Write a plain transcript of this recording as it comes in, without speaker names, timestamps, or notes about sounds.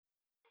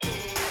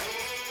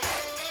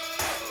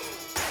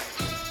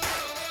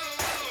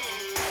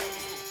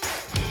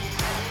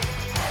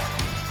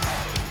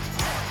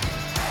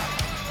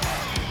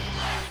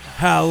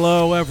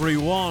Hello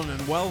everyone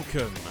and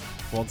welcome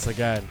once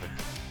again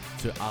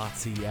to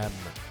RTM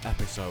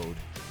episode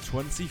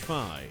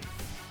 25,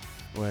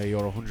 where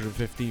your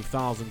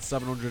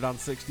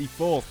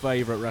 115,764th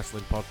favourite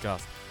wrestling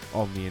podcast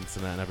on the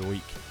internet, and every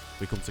week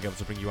we come together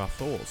to bring you our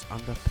thoughts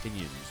and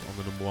opinions on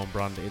the number one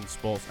brand in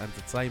sports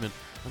entertainment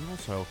and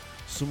also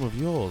some of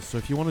yours. So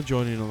if you want to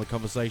join in on the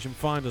conversation,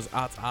 find us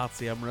at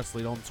RTM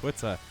Wrestling on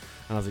Twitter,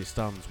 and as it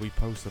stands we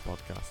post the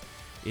podcast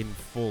in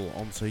full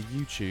onto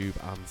YouTube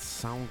and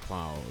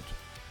SoundCloud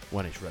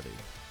when it's ready.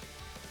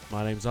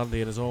 My name's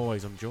Andy, and as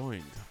always I'm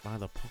joined by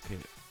the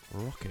Pocket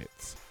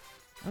Rocket,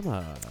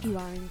 Emma. You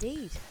are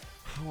indeed.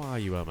 How are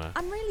you, Emma?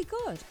 I'm really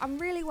good. I'm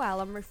really well.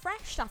 I'm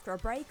refreshed after a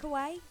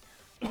breakaway.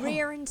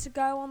 Rearing to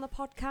go on the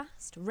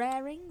podcast.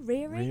 Rearing.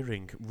 Rearing.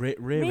 Isn't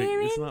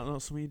that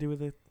not something you do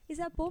with it? Is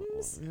that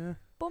bums? Yeah.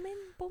 Bumming?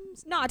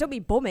 Bums? No, I don't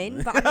mean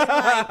bumming, but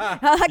I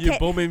mean like... You're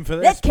bumming for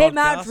this That came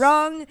podcast. out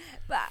wrong.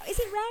 But is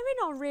it raring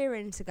or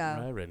rearing to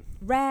go?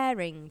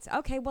 Raring.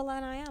 Okay, well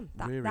then I am.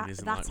 Rearing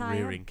isn't that like I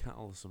rearing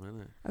cattle or something,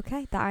 isn't it?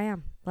 Okay, that I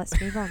am. Let's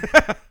move on.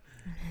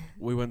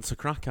 We went to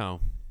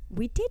Krakow.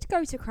 We did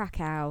go to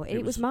Krakow.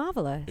 It was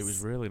marvellous. It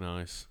was really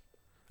nice.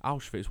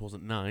 Auschwitz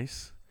wasn't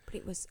nice, but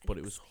it was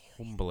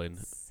humbling.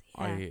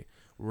 Yeah. I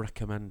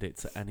recommend it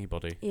to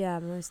anybody. Yeah,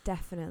 most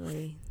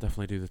definitely.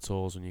 Definitely do the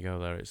tours when you go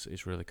there.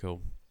 It's really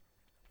cool.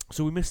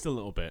 So we missed a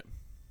little bit.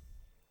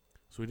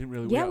 So we didn't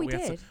really. Yeah, we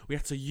did. We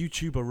had to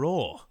YouTube a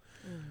Raw,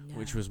 No.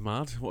 which was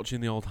mad. Watching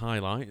the old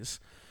highlights,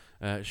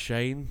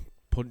 Shane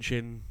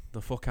punching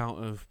the fuck out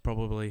of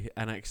probably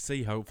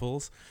NXT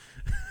hopefuls,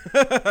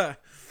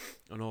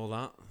 and all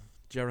that.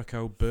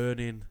 Jericho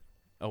burning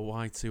a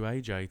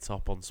Y2AJ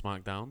top on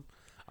SmackDown,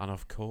 and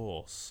of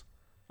course,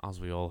 as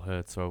we all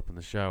heard to open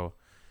the show,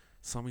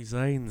 Sami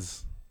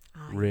Zayn's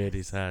reared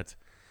his head.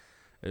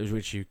 It was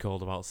which you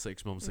called about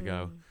 6 months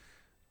ago,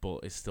 but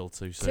it's still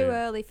too soon. Too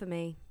early for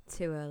me.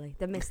 Too early.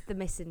 They're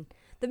missing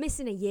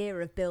a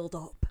year of build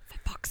up. For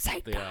fuck's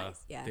sake,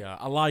 guys. Yeah.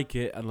 I like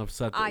it, and I've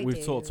said that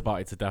we've talked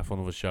about it to death on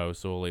other shows,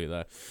 so we'll leave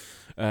it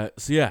there.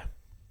 So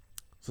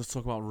let's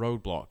talk about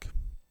Roadblock.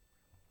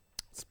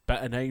 It's a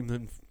better name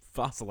than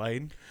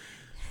Fastlane.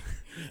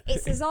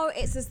 It's as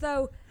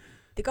though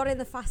they got in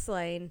the fast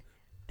lane.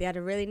 They had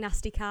a really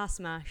nasty car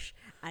smash,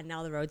 and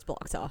now the road's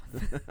blocked off.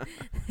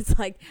 It's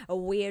like a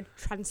weird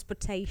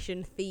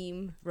transportation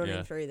theme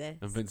running through this.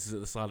 And Vince is at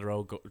the side of the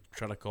road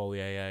trying to call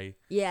the AA.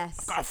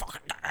 Yes. I've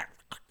got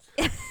to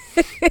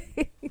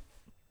fucking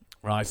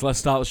Right, so let's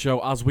start the show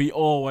as we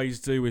always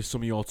do with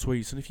some of your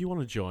tweets. And if you want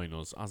to join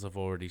us, as I've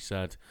already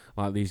said,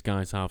 like these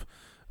guys have,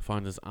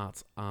 find us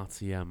at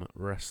RTM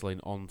Wrestling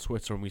on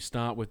Twitter. And we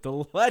start with the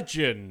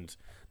legend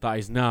that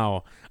is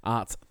now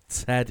at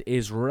Ted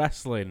is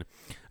Wrestling.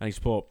 And he's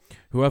put,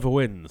 whoever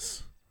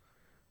wins,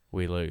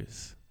 we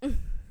lose.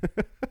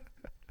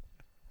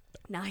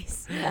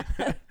 Nice.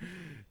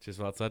 Just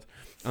what I said.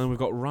 And then we've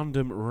got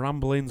Random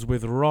Ramblings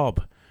with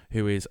Rob,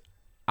 who is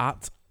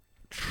at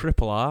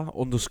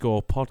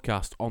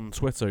 @R_podcast on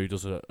Twitter, who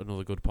does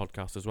another good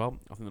podcast as well.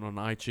 I think they're on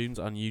iTunes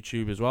and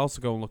YouTube as well,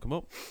 so go and look them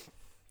up.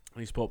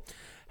 And he's put,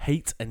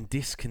 hate and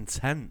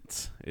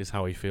discontent is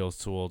how he feels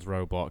towards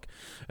Roadblock.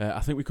 I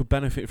think we could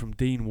benefit from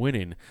Dean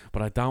winning,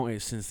 but I doubt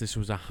it since this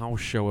was a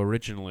house show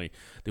originally.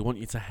 They want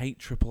you to hate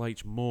Triple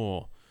H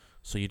more,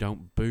 so you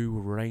don't boo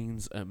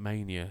Reigns at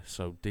Mania,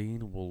 so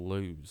Dean will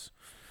lose.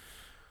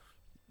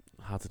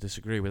 Hard to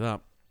disagree with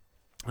that.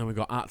 And we've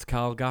got at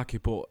Carl Gaki,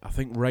 but I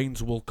think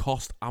Reigns will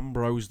cost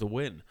Ambrose the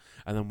win,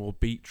 and then we'll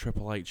beat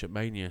Triple H at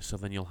Mania, so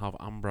then you'll have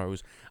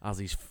Ambrose as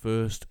his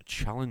first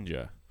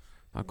challenger.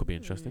 That could be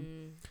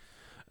interesting.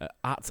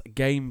 At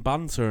Game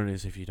Banter, and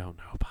as if you don't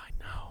know by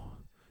now,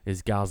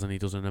 is Gaz, and he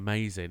does an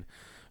amazing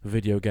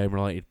video game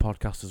related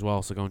podcast as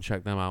well, so go and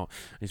check them out.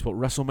 And he's put,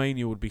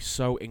 WrestleMania would be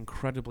so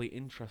incredibly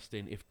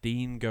interesting if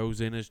Dean goes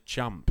in as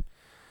champ,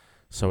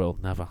 so it'll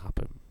never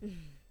happen.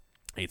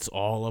 It's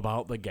all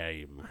about the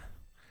game.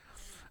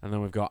 And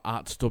then we've got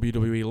at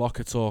WWE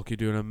Locker Talk, who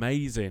do an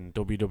amazing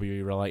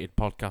WWE-related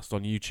podcast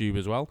on YouTube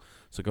as well.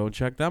 So go and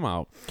check them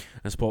out.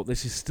 And Sport,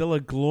 this is still a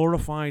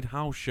glorified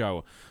house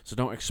show, so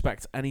don't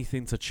expect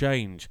anything to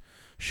change.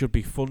 Should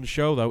be fun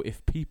show, though,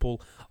 if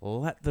people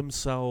let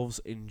themselves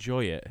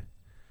enjoy it.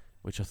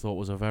 Which I thought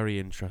was a very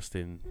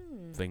interesting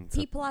thing.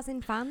 People as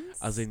in fans?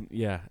 As in,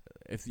 yeah.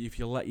 If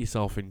you let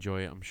yourself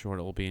enjoy it, I'm sure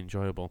it'll be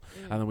enjoyable.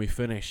 And then we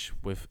finish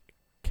with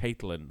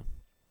Caitlin,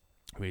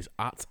 who is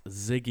at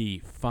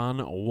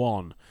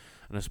ZiggyFan1,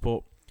 and I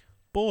put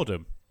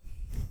boredom.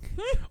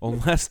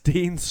 Unless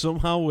Dean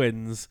somehow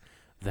wins,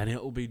 then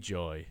it'll be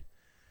joy.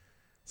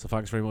 So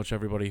thanks very much,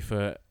 everybody,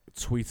 for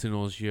tweeting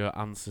us your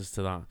answers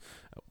to that.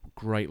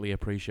 Greatly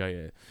appreciate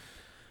it.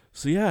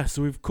 So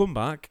we've come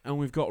back, and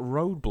we've got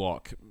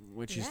Roadblock,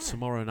 which is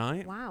tomorrow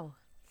night. Wow.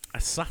 A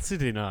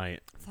Saturday night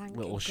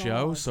little God.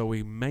 show, so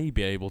we may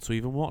be able to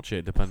even watch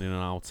it, depending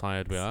on how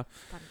tired we are.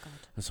 Thank God.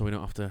 And so we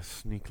don't have to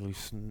sneakily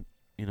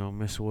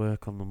miss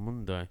work on the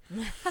Monday.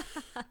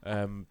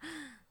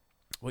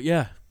 But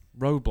yeah,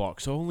 Roadblock.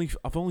 So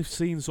I've only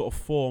seen sort of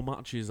 4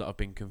 matches that have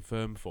been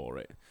confirmed for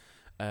it.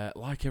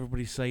 like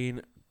everybody's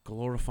saying,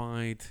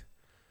 glorified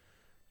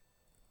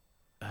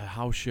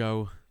house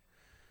show.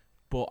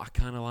 But I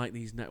kind of like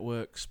these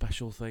network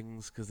special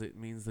things because it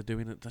means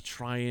they're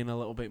trying a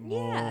little bit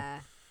more.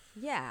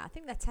 Yeah, I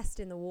think they're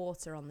testing the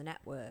water on the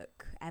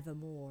network ever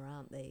more,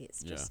 aren't they?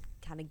 It's just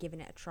kind of giving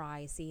it a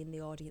try, seeing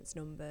the audience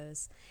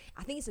numbers.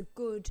 I think it's a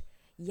good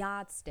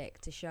yardstick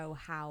to show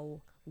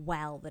how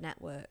well the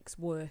network's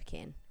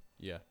working.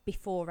 Yeah.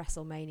 Before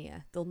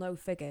WrestleMania, they'll know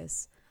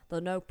figures.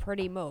 They'll know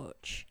pretty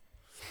much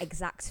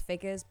exact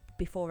figures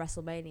before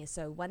WrestleMania.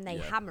 So when they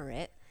hammer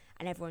it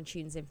and everyone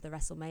tunes in for the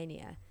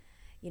WrestleMania,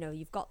 you know,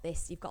 you've got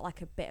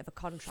like a bit of a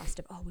contrast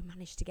of, we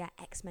managed to get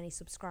X many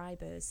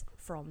subscribers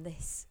from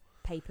this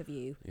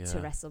pay-per-view to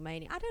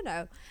WrestleMania. I don't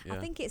know. Yeah. I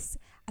think it's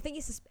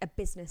a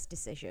business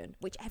decision,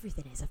 which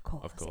everything is, of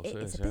course.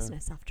 It's a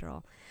business after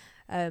all.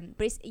 But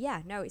it's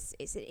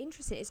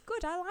interesting. It's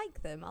good. I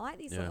like them. I like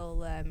these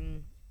little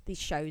these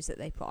shows that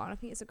they put on. I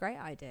think it's a great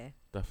idea.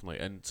 Definitely.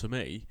 And to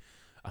me,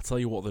 I tell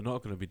you what, they're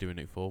not going to be doing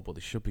it for, but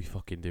they should be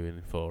fucking doing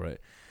it for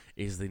it.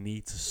 Is they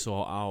need to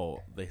sort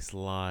out this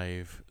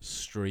live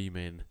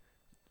streaming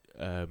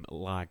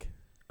lag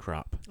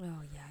crap.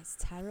 Oh yeah, it's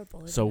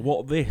terrible.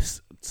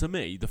 To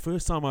me, the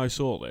first time I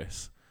saw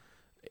this,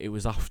 it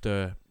was sort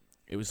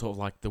of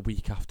like the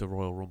week after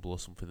Royal Rumble or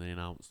something. They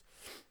announced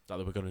that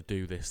they were going to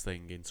do this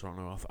thing in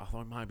Toronto. I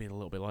thought it might have been a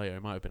little bit later.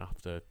 It might have been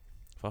after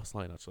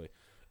Fastlane actually.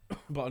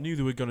 But I knew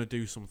they were going to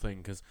do something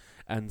because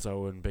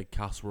Enzo and Big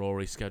Cass were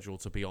already scheduled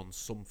to be on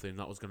something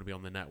that was going to be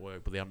on the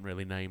network, but they hadn't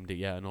really named it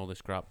yet and all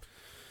this crap.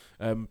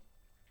 And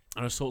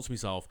I thought to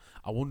myself,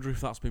 I wonder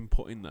if that's been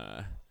put in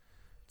there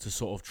to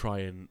sort of try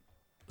and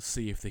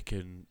see if they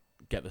can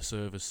get the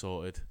servers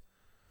sorted.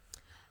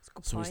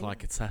 So it's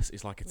like a test.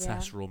 It's like a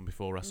test run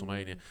before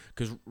WrestleMania.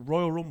 Because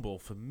Royal Rumble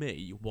for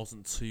me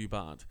wasn't too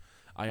bad.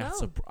 I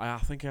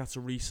think I had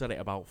to reset it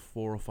about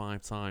 4 or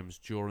 5 times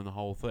during the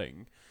whole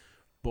thing,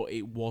 but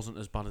it wasn't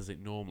as bad as it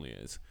normally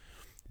is.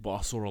 But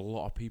I saw a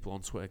lot of people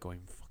on Twitter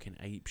going fucking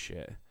ape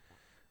shit.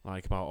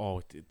 Like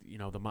about,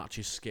 the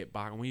matches skip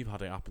back, and we've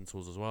had it happen to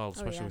us as well,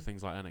 especially with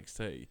things like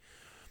NXT.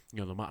 You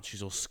know, the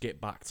matches will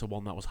skip back to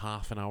one that was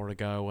half an hour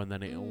ago, and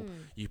then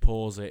you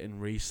pause it and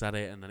reset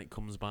it, and then it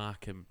comes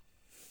back. And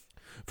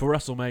for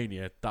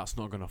WrestleMania, that's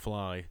not going to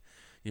fly.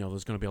 You know,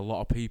 there's going to be a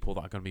lot of people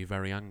that are going to be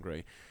very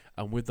angry.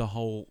 And with the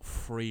whole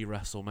free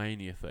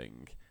WrestleMania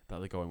thing that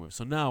they're going with.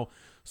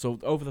 So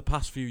over the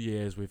past few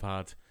years, we've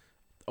had,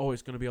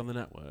 it's going to be on the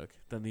network.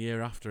 Then the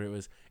year after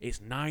it's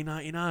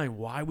 $9.99.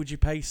 Why would you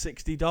pay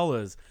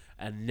 $60?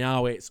 And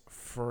now it's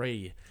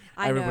free.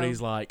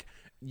 Everybody's like,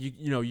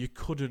 you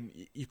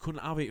couldn't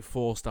have it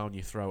forced down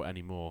your throat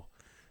anymore.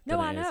 No,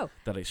 I know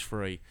that it's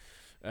free.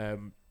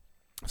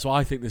 So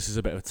I think this is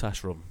a bit of a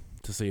test run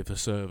to see if the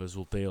servers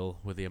will deal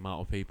with the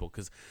amount of people.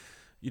 Because,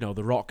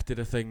 The Rock did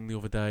a thing the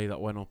other day that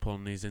went up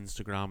on his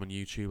Instagram and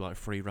YouTube, like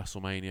free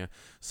WrestleMania.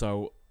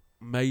 So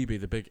maybe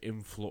the big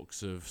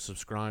influx of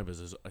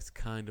subscribers has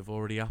kind of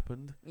already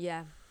happened.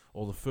 Yeah.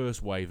 Or the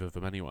first wave of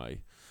them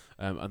anyway.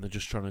 And they're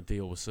just trying to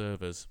deal with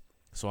servers.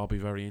 So I'll be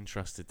very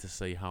interested to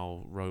see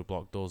how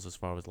Roadblock does as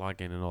far as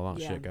lagging and all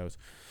that shit goes.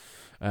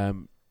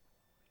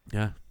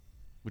 Yeah.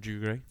 Would you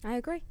agree? I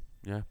agree.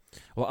 Yeah.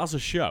 Well, as a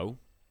show,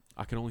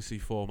 I can only see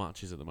 4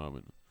 matches at the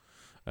moment.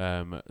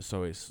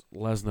 So it's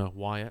Lesnar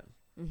Wyatt,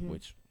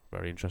 which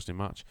very interesting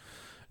match.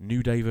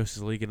 New Day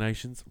versus League of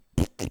Nations.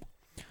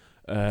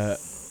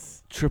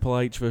 Triple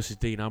H versus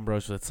Dean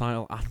Ambrose for the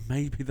title, and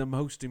maybe the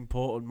most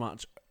important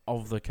match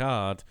of the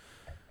card,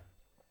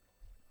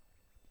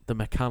 the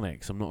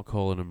Mechanics. I'm not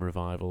calling them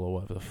Revival or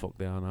whatever the fuck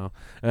they are now.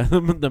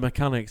 The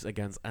Mechanics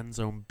against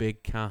Enzo and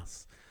Big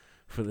Cass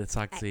for the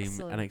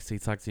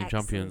NXT Tag Team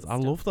Champions. Stuff. I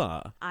love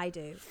that. I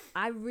do.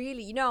 I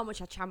really, how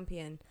much I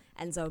champion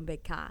Enzo and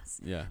Big Cass.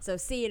 Yeah. So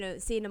seeing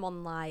them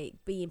on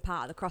being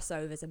part of the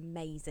crossover is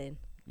amazing.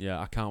 Yeah,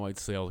 I can't wait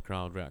to see how the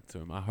crowd react to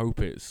him. I hope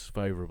it's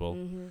favourable.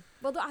 Mm-hmm.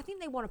 Well, I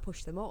think they want to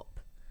push them up.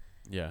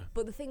 Yeah.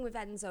 But the thing with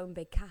Enzo and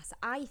Big Cass,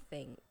 I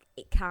think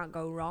it can't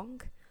go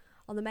wrong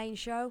on the main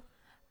show.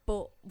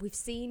 But we've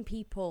seen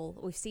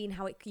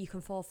how you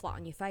can fall flat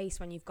on your face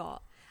when you've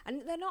got...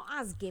 And they're not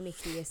as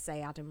gimmicky as,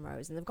 say, Adam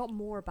Rose. And they've got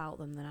more about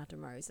them than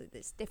Adam Rose.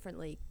 It's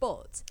differently.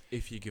 But...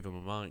 if you give them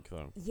a mic,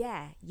 though.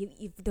 Yeah.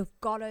 They've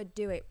got to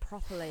do it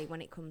properly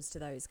when it comes to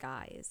those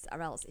guys.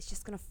 Or else it's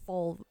just going to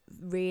fall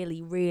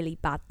really, really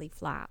badly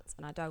flat.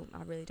 And I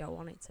really don't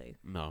want it to.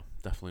 No,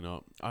 definitely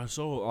not. I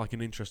saw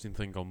an interesting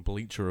thing on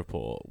Bleacher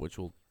Report, which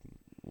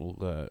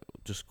we'll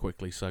just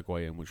quickly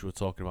segue in, which we were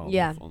talking about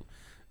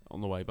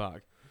on the way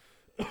back.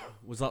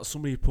 Was that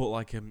somebody put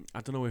I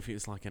don't know if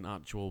it's like an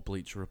actual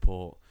Bleacher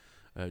Report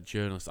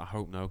journalist. I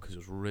hope no, because it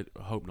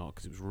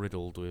was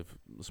riddled with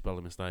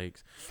spelling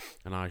mistakes,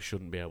 and I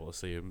shouldn't be able to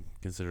see him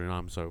considering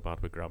I'm so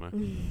bad with grammar.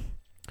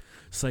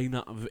 Saying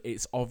that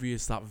it's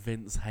obvious that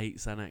Vince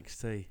hates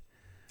NXT.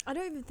 I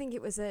don't even think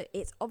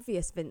it's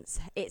obvious Vince.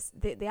 It's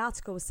the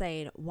article was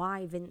saying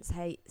why Vince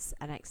hates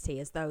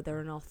NXT as though they're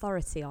an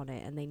authority on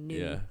it and they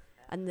knew. Yeah.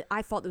 And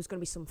I thought there was going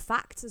to be some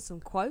facts and some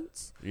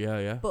quotes.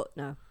 Yeah. But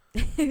no.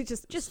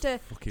 just a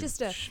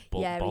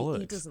bollocks.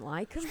 he doesn't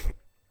like him.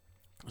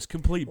 It's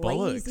complete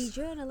bollocks. Lazy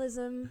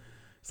journalism.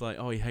 It's like,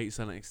 oh, he hates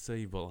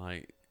NXT, but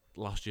like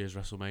last year's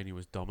WrestleMania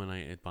was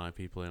dominated by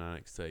people in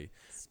NXT.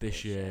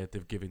 This year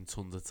they've given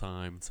tons of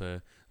time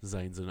to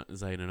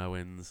Zayn and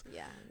Owens.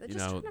 Yeah, they're you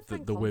just know, trying to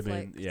find the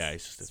women. conflict. Yeah,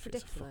 it's It's a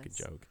fucking ridiculous.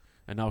 joke.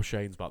 And now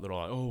Shane's back. They're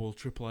all like, oh, will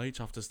Triple H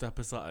have to step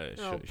aside?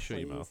 Shut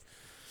your please.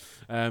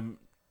 mouth.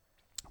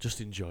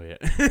 Just enjoy it.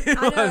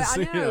 I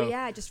know, You know.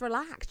 yeah, just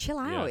relax, chill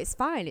out. Yeah, It's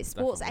fine. It's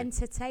sports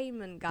definitely.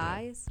 entertainment,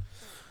 guys.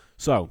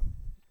 So,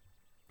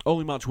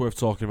 only match worth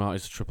talking about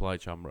is the Triple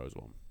H Ambrose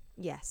one.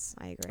 Yes,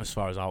 I agree. As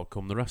far as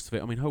outcome, the rest of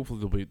it, I mean,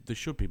 hopefully there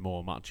should be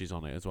more matches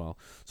on it as well.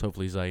 So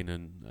hopefully Zayn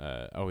and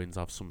Owens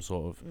have some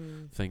sort of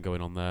thing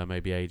going on there.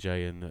 Maybe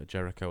AJ and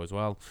Jericho as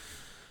well.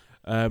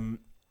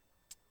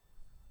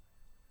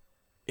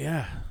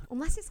 Yeah.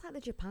 Unless it's like the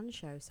Japan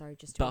show, sorry,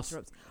 just to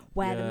interrupt,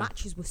 where the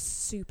matches were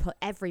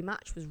every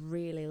match was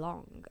really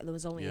long and there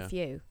was only a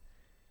few.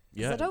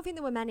 Yeah. I don't think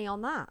there were many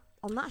on that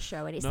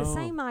show, and it's the No.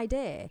 same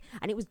idea,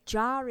 and it was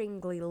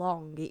jarringly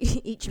long.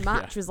 Each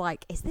match was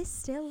like, is this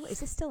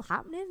still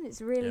happening?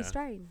 It's really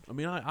strange. I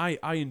mean,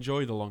 I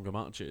enjoy the longer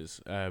matches,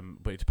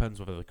 but it depends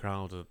whether the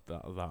crowd are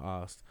that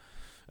asked.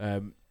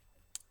 I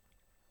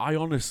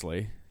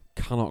honestly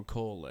cannot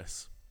call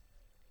this.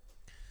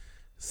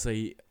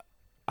 See,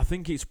 I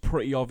think it's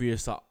pretty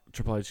obvious that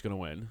Triple H is going to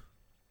win.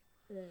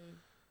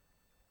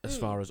 As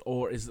far as,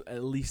 or is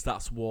at least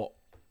that's what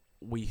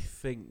we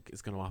think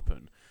is going to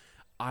happen.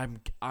 I'm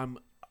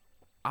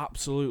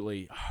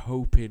absolutely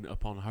hoping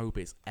upon hope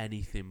it's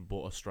anything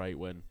but a straight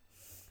win.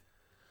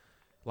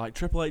 Like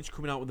Triple H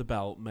coming out with the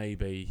belt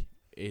maybe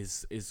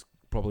is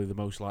probably the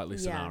most likely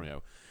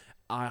scenario.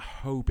 I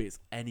hope it's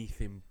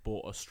anything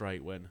but a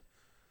straight win.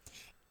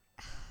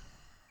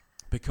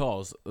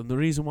 Because, and the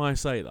reason why I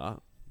say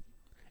that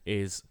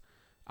is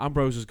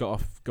Ambrose has got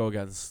to go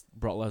against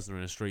Brock Lesnar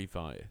in a street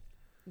fight.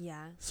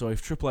 Yeah. So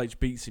if Triple H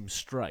beats him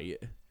straight,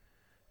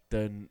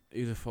 then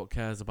who the fuck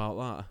cares about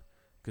that?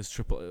 Because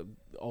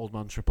old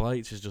man Triple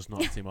H has just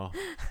knocked him off.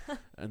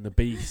 And the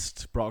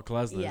beast, Brock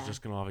Lesnar, is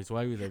just going to have his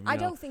way with him. I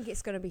don't think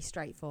it's going to be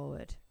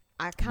straightforward.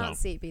 I can't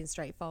see it being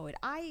straightforward.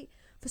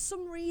 For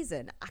some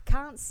reason, I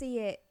can't see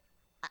it,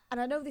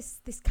 and I know this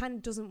kind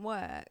of doesn't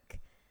work,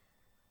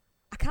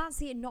 I can't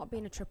see it not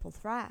being a triple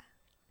threat.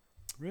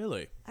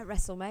 Really? At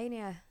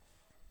WrestleMania.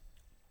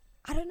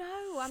 I don't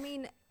know. I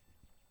mean,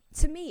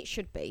 to me, it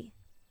should be.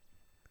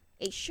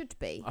 It should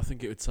be. I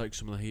think it would take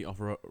some of the heat off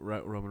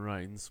Roman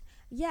Reigns.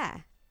 Yeah,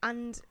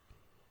 and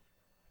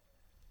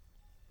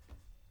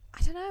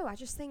I don't know. I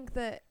just think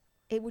that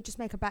it would just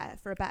make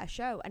for a better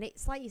show. And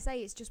it's like you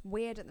say, it's just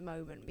weird at the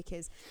moment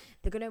because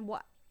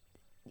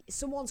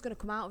someone's gonna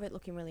come out of it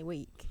looking really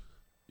weak.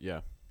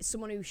 Yeah.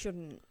 Someone who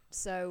shouldn't.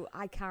 So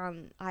I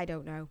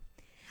don't know.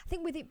 I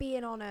think with it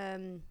being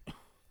on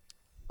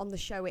the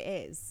show it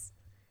is,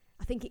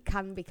 I think it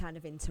can be kind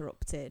of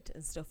interrupted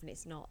and stuff, and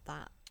it's not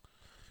that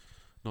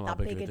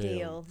big a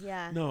deal.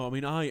 Yeah. No, I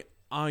mean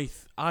I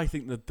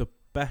think that the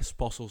best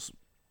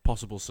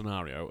possible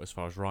scenario as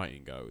far as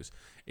writing goes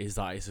is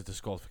that it's a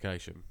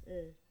disqualification.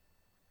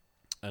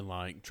 And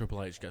like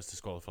Triple H gets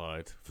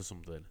disqualified for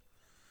something.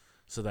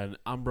 So then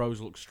Ambrose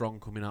looks strong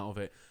coming out of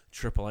it.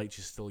 Triple H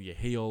is still your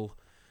heel,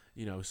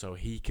 so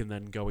he can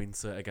then go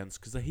into against,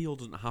 because the heel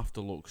doesn't have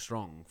to look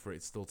strong for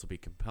it still to be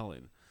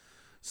compelling.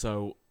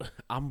 So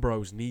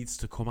Ambrose needs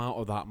to come out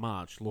of that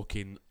match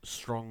looking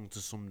strong to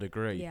some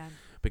degree. Yeah.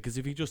 Because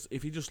if he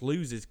just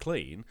loses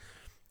clean,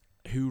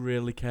 who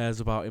really cares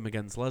about him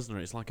against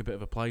Lesnar? It's like a bit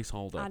of a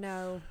placeholder. I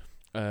know.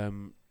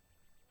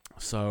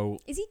 So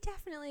is he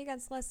definitely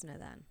against Lesnar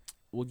then?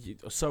 Well,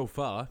 so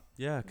far,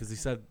 yeah, because he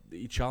said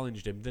he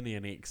challenged him, didn't he?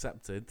 And he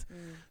accepted.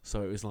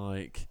 So it was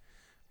like,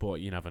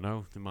 but you never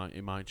know.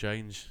 It might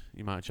change.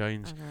 He might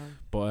change. I know.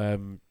 But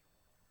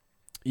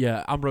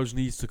yeah, Ambrose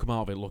needs to come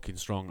out of it looking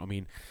strong. I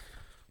mean,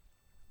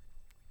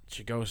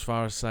 should go as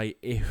far as say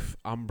if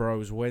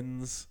Ambrose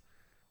wins,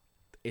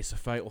 it's a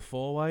fatal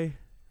 4-way.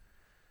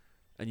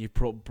 And you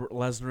put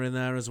Lesnar in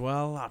there as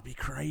well. That'd be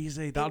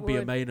crazy. That'd be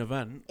a main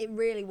event. It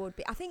really would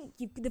be. I think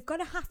they've got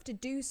to have to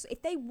do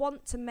if they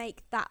want to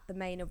make that the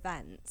main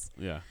event.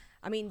 Yeah.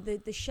 I mean,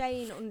 the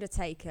Shane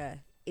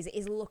Undertaker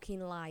is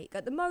looking like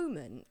at the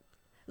moment.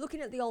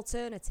 Looking at the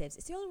alternatives,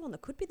 it's the only one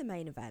that could be the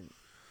main event.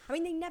 I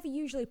mean, they never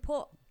usually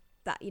put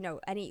that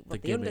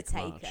the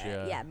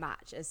Undertaker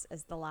match as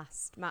the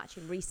last match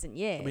in recent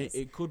years. I mean,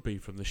 it could be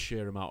from the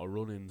sheer amount of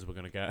run-ins we're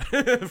going to get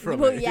from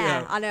well, it.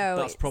 Yeah, I know.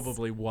 That's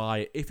probably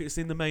why, if it's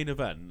in the main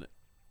event,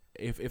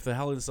 if the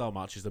Hell in a Cell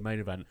match is the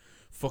main event,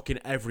 fucking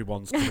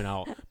everyone's coming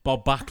out.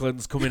 Bob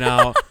Backlund's coming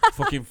out.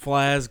 Fucking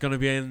Flair's going to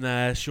be in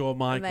there. Shawn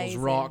Michaels,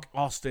 Amazing. Rock,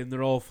 Austin,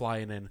 they're all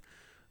flying in.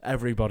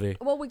 Everybody.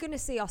 Well, we're going to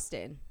see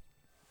Austin.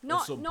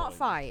 Not point.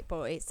 fight,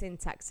 but it's in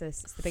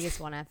Texas. It's the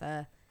biggest one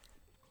ever.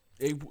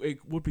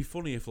 It would be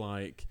funny if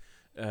like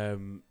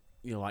Kane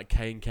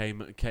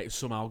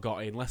somehow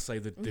got in. Let's say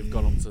that they've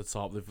gone up to the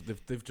top.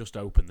 They've just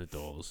opened the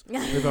doors.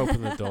 They've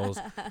opened the doors.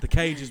 The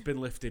cage has been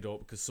lifted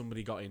up because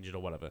somebody got injured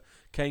or whatever.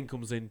 Kane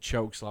comes in,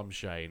 chokeslams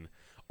Shane.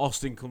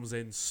 Austin comes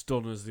in,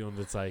 stunners The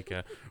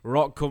Undertaker.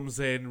 Rock comes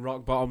in,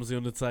 rock bottoms The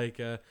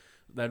Undertaker.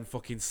 Then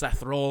fucking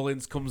Seth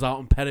Rollins comes out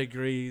and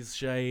pedigrees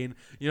Shane.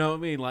 You know what I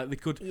mean? Like, they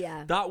could...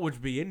 Yeah. That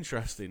would be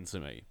interesting to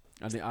me.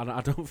 And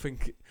I don't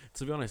think...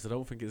 To be honest, I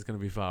don't think it's going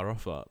to be far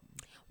off that.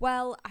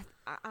 Well,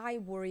 I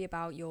worry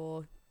about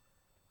your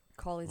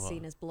calling What?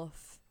 Cena's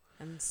bluff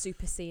and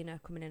Super Cena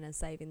coming in and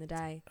saving the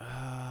day.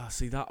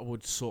 See, that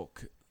would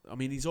suck. I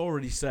mean, he's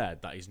already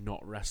said that he's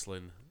not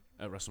wrestling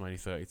at WrestleMania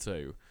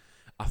 32.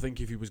 I think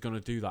if he was going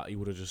to do that, he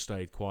would have just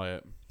stayed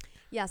quiet.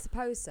 Yeah, I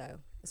suppose so.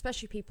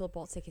 Especially people who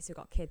bought tickets who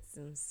got kids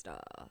and stuff.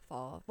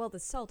 Or, well, they're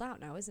sold out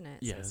now, isn't it?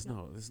 Yeah,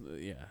 So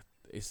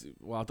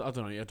Well, I don't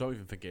know. I don't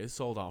even think it is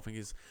sold out. I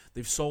think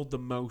they've sold the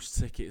most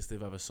tickets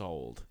they've ever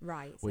sold,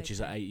 right, which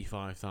is okay. at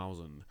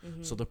 85,000.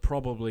 Mhm. So they're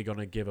probably going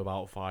to give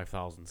about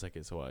 5,000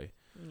 tickets away.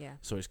 Yeah.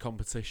 So it's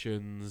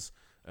competitions,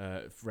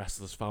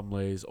 wrestlers'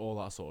 families, all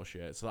that sort of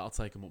shit. So that'll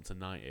take them up to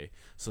 90.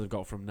 So they've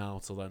got from now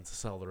till then to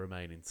sell the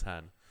remaining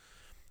 10.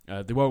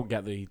 They won't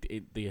get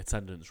the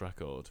attendance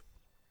record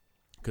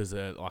because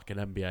like an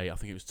NBA, I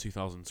think it was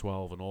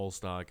 2012, an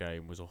All-Star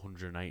game was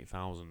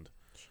 108,000.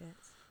 Shit.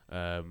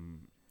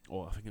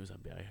 Or I think it was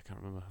NBA. I can't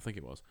remember. I think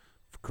it was.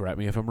 Correct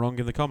me if I'm wrong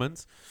in the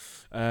comments.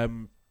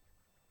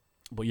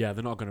 But yeah,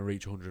 they're not going to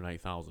reach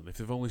 108,000. If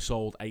they've only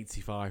sold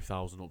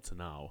 85,000 up to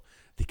now,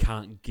 they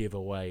can't give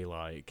away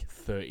like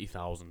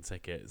 30,000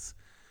 tickets.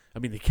 I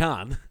mean, they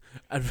can.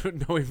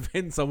 And knowing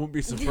Vince, I wouldn't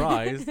be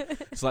surprised.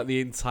 It's like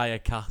the entire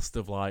cast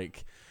of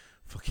like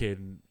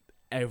fucking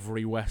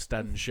every West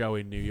End show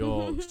in New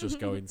York's just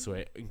going to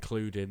it,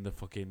 including the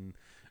fucking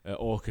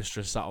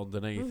orchestra sat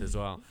underneath as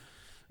well.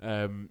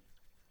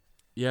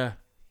 Yeah.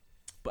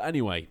 But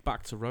anyway,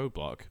 back to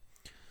Roadblock.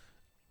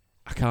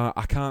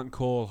 I can't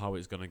call how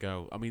it's going to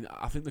go. I mean,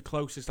 I think the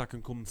closest I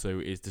can come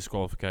to is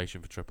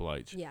disqualification for Triple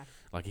H. Yeah.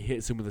 Like, he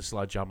hits him with a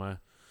sledgehammer,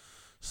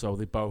 so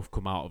they both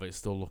come out of it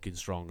still looking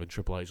strong, and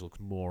Triple H looks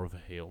more of a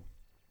heel.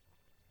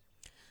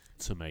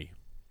 To me.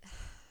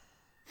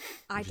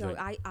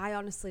 I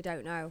honestly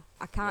don't know.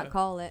 I can't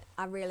call it.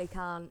 I really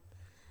can't.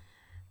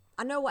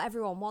 I know what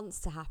everyone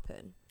wants to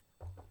happen,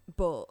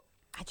 but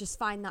I just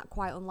find that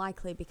quite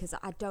unlikely because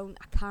I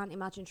can't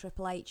imagine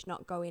Triple H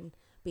not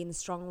being the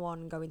strong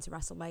one, going to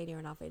WrestleMania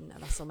and having a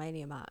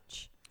WrestleMania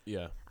match.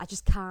 Yeah. I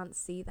just can't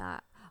see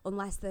that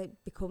unless there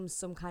becomes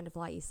some kind of,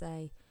 like you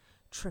say,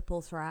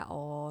 triple threat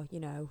or, you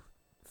know,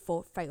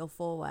 fatal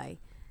four-way,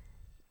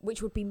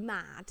 which would be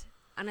mad.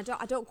 And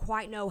I don't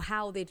quite know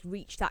how they'd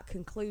reach that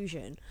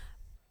conclusion,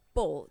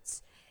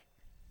 but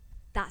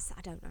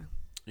I don't know.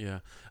 Yeah.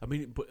 I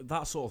mean, but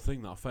that sort of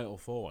thing, that fatal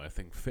four-way, I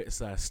think fits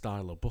their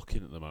style of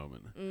booking at the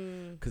moment.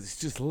 Because it's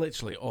just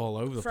literally all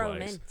over the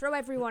place. Throw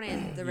everyone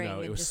in the ring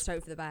know, and just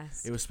hope for the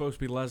best. It was supposed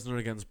to be Lesnar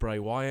against Bray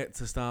Wyatt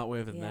to start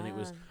with, and then it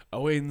was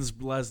Owens,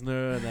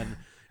 Lesnar, and then,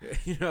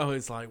 you know,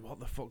 it's like, what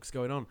the fuck's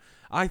going on?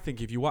 I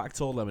think if you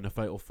whacked all them in a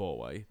fatal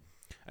four-way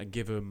and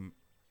give them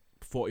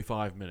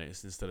 45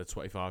 minutes instead of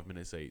 25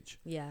 minutes each.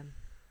 Yeah.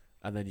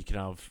 And then you can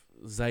have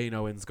Zayn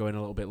Owens going a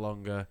little bit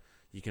longer.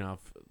 You can have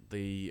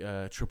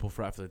the triple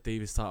threat for the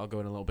Divas title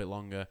going a little bit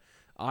longer.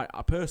 I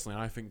personally,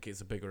 I think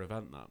it's a bigger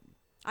event that.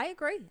 I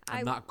agree.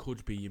 And that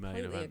could be your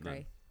main event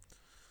then.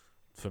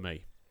 For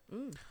me.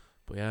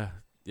 But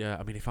yeah.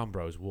 I mean, if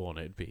Ambrose won,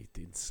 it'd be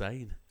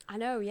insane. I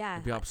know, yeah.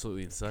 It'd be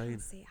absolutely insane. I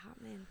can't see it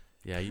happening.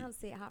 Yeah, I can't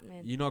see it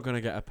happening. You're not going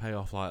to get a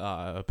payoff like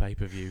that at a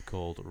pay-per-view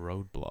called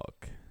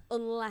Roadblock.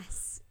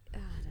 Unless, I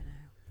don't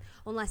know.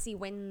 Unless he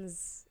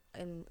wins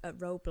at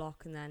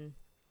Roadblock and then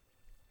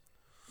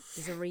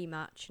there's a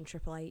rematch and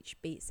Triple H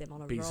beats him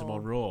on a Beats Raw. him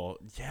on Raw.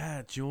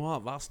 Yeah, do you know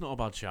what? That's not a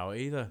bad shout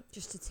either.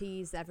 Just to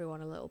tease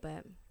everyone a little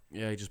bit.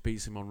 Yeah, he just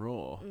beats him on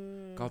Raw.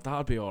 God,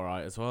 that'd be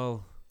alright as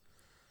well.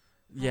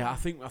 Yeah, I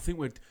think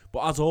we're...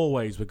 But as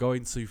always, we're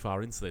going too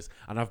far into this.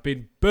 And I've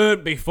been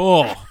burnt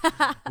before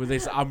with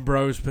this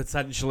Ambrose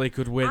potentially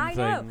could win I thing.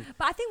 know,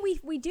 but I think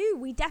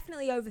we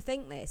definitely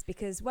overthink this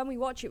because when we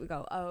watch it, we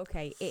go, oh,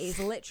 okay, it is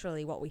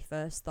literally what we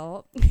first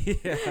thought.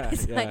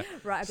 It's like,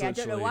 right, okay, I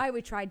don't know why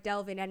we tried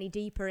delving any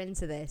deeper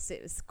into this.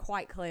 It was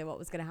quite clear what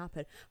was going to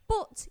happen.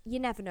 But you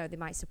never know, they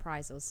might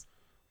surprise us.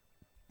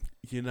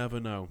 You never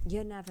know.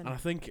 You never know. And I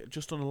think,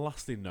 just on a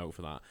lasting note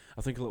for that,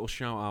 I think a little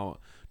shout out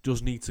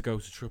does need to go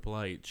to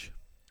Triple H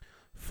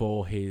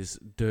for his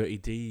Dirty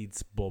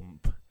Deeds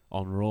bump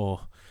on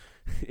Raw.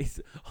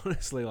 It's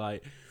honestly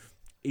like,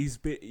 he's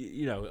been,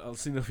 you know, I've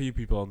seen a few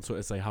people on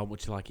Twitter say how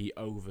much like he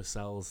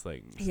oversells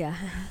things. Yeah.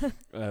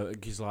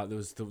 Because like there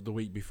was the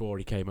week before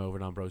he came over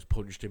and Ambrose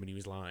punched him and he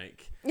was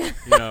like, you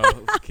know,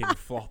 fucking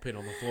flopping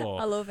on the floor.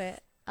 I love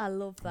it. I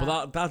love that.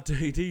 But that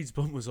Dirty Deeds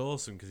bump was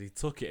awesome because he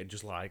took it and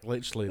just like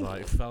literally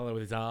like fell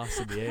with his arse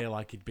in the air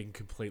like he'd been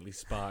completely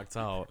sparked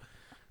out.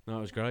 No,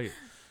 it was great.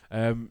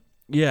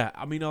 Yeah,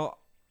 I mean,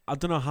 I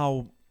don't know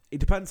how. It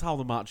depends how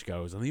the match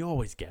goes, and they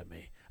always get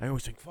me. I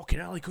always think, fucking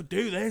hell, he could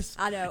do this.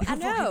 I know. He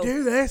could fucking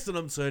do this, and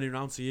I'm turning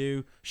around to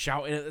you,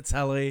 shouting at the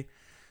telly.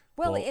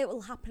 Well, it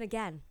will happen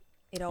again.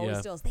 It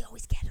always does. They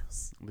always get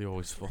us. They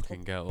always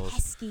fucking get us.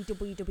 Pesky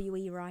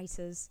WWE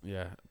writers.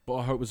 Yeah, but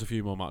I hope there's a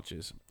few more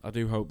matches. I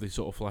do hope they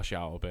sort of flesh it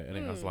out a bit and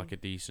it has like a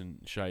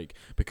decent shake.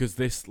 Because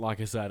this, like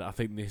I said, I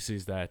think this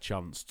is their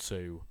chance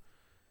to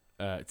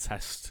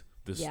test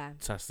this,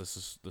 test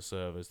the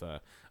servers there.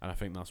 And I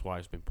think that's why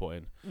it's been put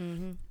in.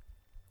 Mm-hmm.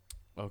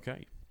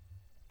 Okay.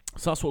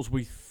 So that's what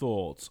we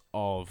thought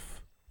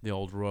of the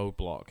old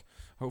Roadblock.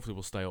 Hopefully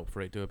we'll stay up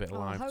for it, do a bit of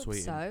live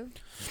tweeting. I hope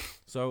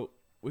So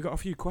we got a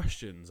few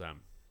questions,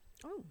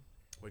 Oh.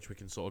 which we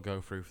can sort of go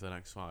through for the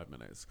next 5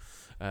 minutes.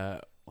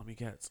 Let me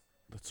get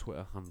the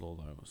Twitter handle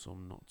though, so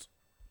I'm not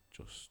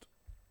just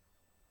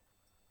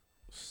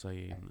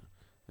saying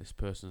this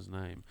person's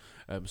name.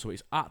 So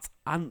it's at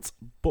Ant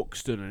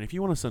Buxton, and if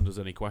you want to send us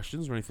any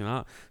questions or anything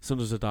like that, send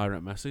us a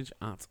direct message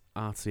at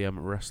RTM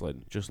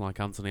Wrestling, just like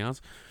Anthony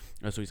has.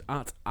 So he's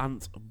at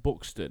Ant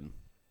Buxton,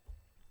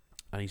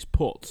 and he's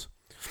put,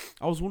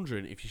 I was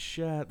wondering if you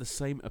share the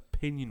same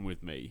opinion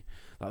with me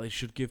that they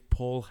should give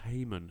Paul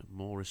Heyman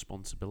more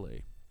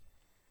responsibility.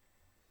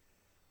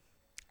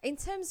 In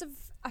terms of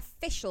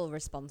official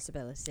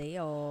responsibility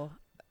or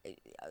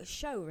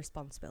show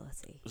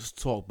responsibility?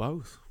 Just talk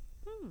both.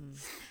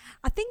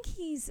 I think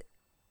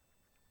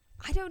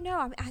I don't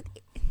know.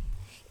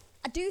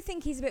 I do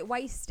think he's a bit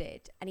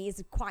wasted and he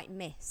is quite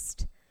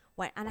missed.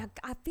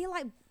 I feel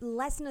like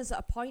Lesnar's at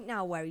a point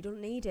now where he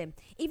doesn't need him.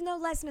 Even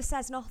though Lesnar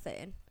says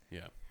nothing.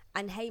 Yeah.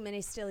 And Heyman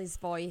is still his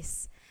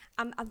voice.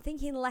 I'm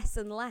thinking less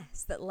and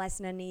less that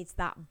Lesnar needs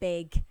that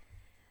big,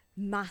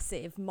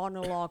 massive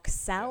monologue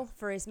sell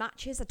for his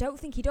matches. I don't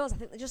think he does. I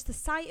think that just the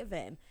sight of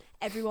him,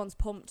 everyone's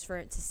pumped for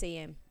it to see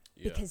him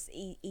because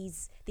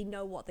they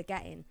know what they're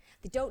getting.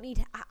 They don't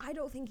need. I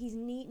don't think he's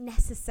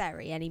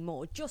necessary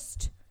anymore.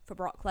 Just for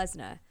Brock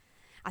Lesnar,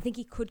 I think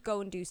he could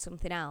go and do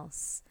something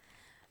else.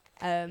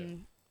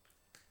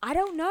 I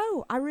don't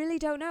know. I really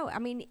don't know. I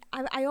mean,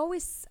 I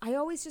always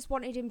just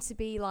wanted him to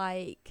be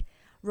like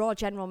Raw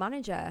general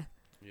manager.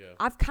 Yeah.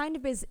 I've kind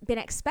of been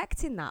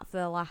expecting that for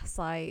the last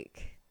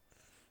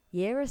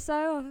year or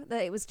so,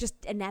 that it was just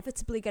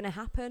inevitably going to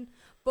happen.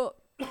 But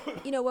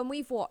when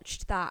we've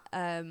watched that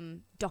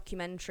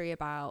documentary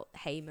about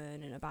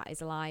Heyman and about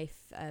his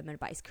life and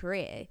about his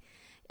career,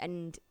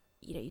 and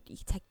you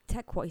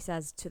take what he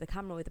says to the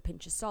camera with a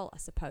pinch of salt, I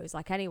suppose,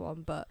 like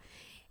anyone, but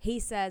he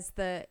says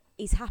that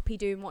he's happy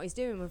doing what he's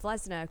doing with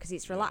Lesnar because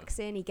it's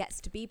relaxing. He gets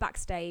to be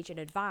backstage and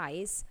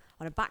advise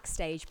on a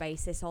backstage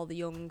basis all the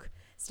young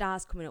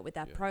stars coming up with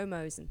their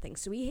promos and things.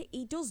 So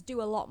he does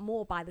do a lot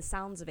more by the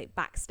sounds of it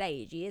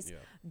backstage. He is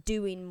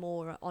doing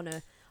more on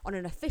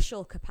an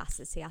official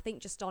capacity. I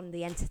think just on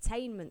the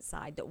entertainment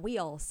side that we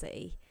all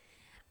see,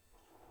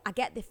 I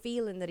get the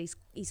feeling that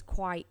he's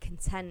quite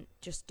content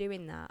just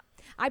doing that.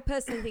 I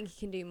personally think he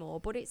can do more,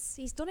 but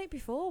he's done it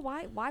before.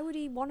 Why would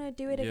he want to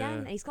do it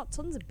again? He's got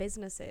tons of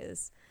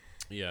businesses.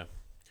 Yeah.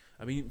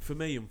 I mean, for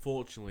me,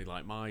 unfortunately,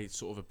 like, my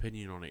sort of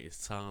opinion on it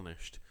is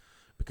tarnished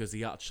because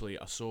I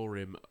saw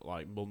him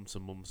like months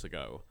and months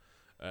ago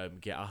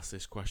get asked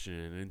this question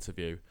in an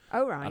interview.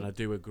 Oh, right. And I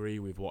do agree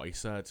with what he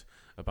said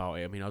about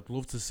it. I mean, I'd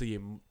love to see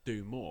him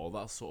do more.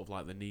 That's sort of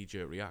like the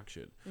knee-jerk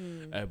reaction.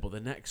 But the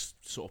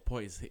next sort of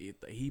point is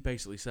he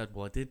basically said,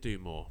 well, I did do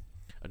more,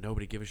 and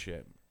nobody give a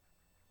shit.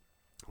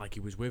 Like,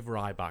 he was with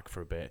Ryback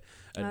for a bit.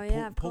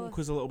 And Punk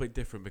was a little bit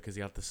different because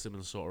he had the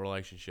similar sort of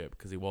relationship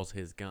because he was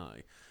his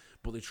guy.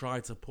 But they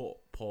tried to put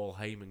Paul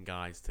Heyman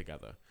guys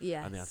together.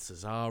 Yes. And they had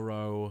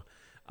Cesaro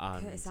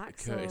and Curtis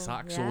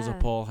Axel was a yeah.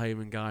 Paul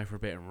Heyman guy for a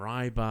bit, and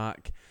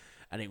Ryback.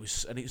 And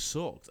it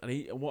sucked.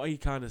 And what he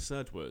kind of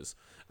said was,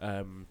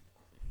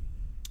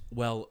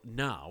 well,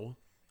 now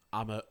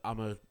I'm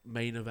a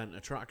main event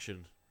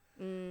attraction.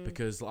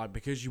 Because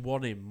you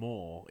want him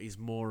more, he's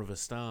more of a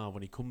star.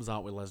 When he comes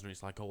out with Lesnar,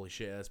 it's like, holy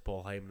shit, there's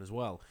Paul Heyman as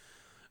well.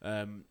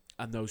 And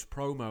those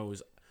promos,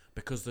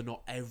 because they're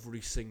not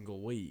every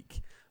single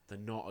week, they're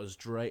not as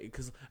great.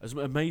 Because as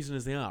amazing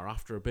as they are,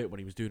 after a bit, when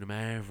he was doing them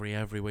every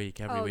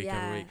week, every week,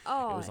 it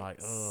was like,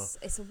 ugh.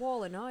 It's a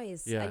wall of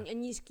noise. Yeah.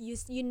 And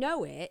you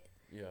know it,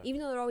 Yeah.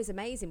 even though they're always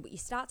amazing, but you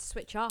start to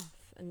switch off,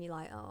 and you're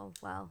like, oh,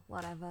 well,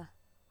 whatever.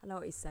 I know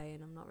what he's saying,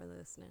 I'm not really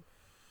listening.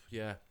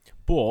 Yeah,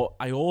 but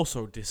I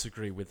also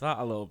disagree with that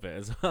a little bit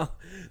as well.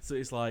 So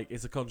it's like,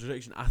 it's a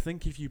contradiction. I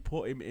think if you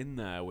put him in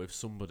there with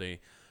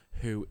somebody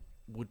who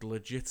would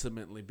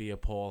legitimately be a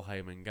Paul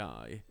Heyman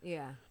guy,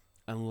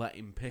 and let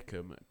him pick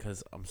him,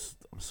 because I'm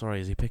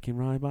sorry, is he picking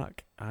Ryback?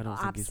 I don't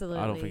think he's.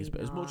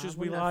 As much as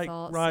we like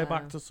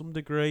Ryback to some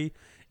degree,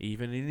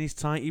 even in his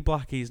tighty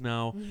blackies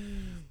now,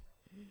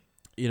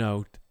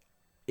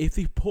 if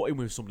they put him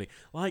with somebody,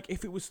 like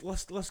if it was,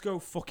 let's go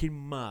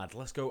fucking mad,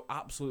 let's go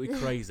absolutely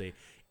crazy.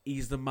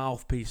 He's the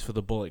mouthpiece for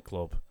the Bullet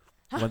Club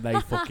when they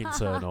fucking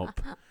turn up,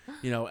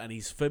 and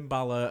he's Finn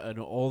Balor and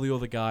all the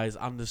other guys,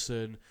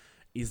 Anderson,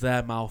 he's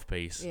their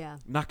mouthpiece. Yeah.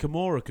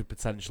 Nakamura could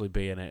potentially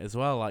be in it as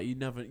well. Like, you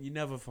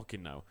never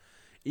fucking know.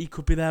 He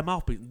could be their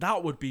mouthpiece.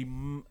 That would be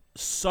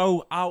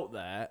so out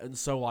there and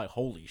so like,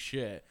 holy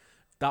shit,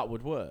 that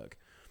would work.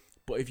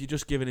 But if you're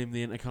just giving him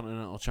the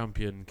Intercontinental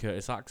Champion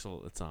Curtis Axel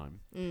at the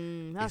time,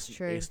 that's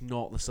true. It's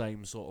not the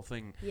same sort of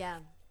thing. Yeah.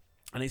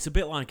 And it's a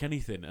bit like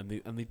anything, and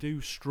they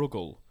do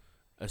struggle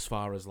as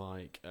far as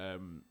like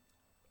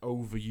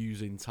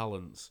overusing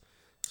talents.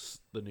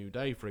 The New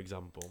Day, for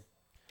example,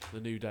 the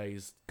New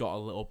Day's got a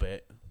little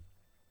bit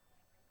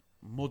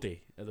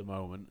muddy at the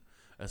moment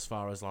as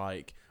far as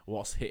like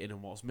what's hitting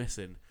and what's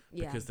missing,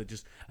 because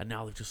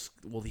now they've just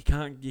you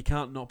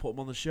can't not put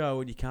them on the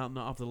show, and you can't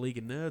not have the League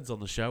of Nerds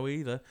on the show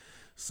either.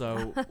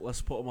 So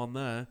let's put them on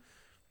there.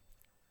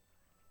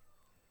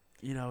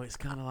 You know, it's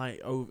kind of like,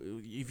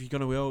 if you're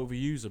going to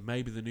overuse them,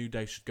 maybe the New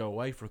Day should go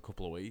away for a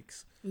couple of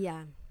weeks.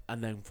 Yeah.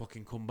 And then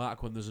fucking come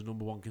back when there's a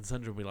number one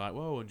contender and be like,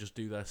 whoa, and just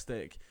do their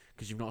stick,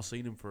 because you've not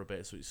seen him for a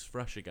bit, so it's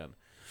fresh again.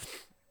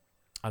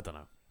 I don't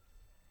know.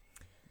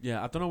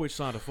 Yeah, I don't know which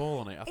side I fall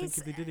on it. I think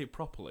if they did it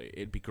properly,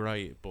 it'd be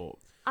great, but...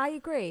 I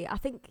agree. I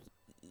think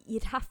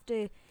you'd have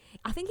to...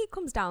 I think it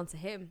comes down to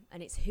him,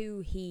 and it's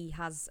who he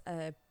has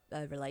a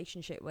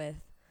relationship with.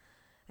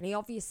 And he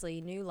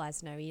obviously knew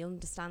Lesnar. He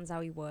understands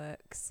how he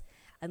works.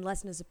 And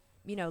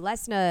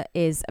Lesnar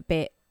is a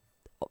bit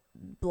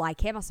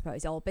like him, I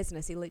suppose, all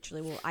business. He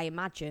literally will, I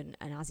imagine,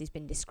 and as he's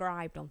been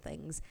described on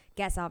things,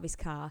 gets out of his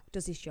car,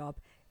 does his job,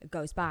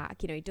 goes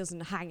back. You know, he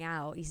doesn't hang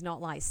out. He's not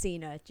like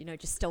Cena,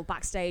 just still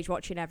backstage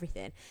watching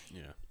everything.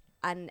 Yeah.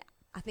 And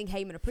I think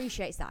Heyman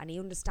appreciates that, and he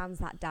understands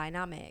that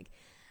dynamic.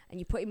 And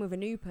you put him with a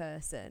new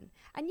person.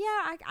 And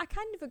yeah, I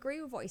kind of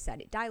agree with what he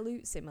said. It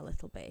dilutes him a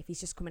little bit if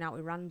he's just coming out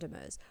with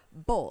randomers.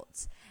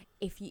 But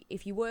if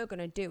you were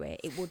going to do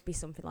it, it would be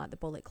something like the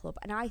Bullet Club.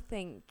 And I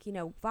think,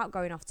 without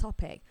going off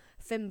topic,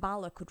 Finn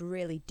Balor could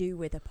really do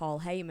with a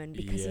Paul Heyman,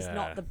 because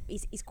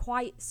he's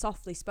quite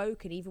softly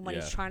spoken, even when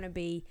he's trying to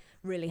be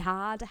really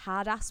hard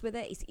ass with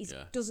it. He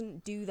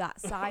doesn't do that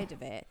side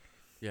of it.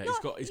 Yeah,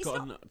 he's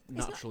got a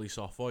naturally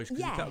soft voice,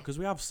 because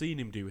we have seen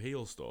him do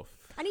heel stuff.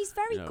 And he's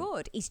very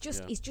good. He's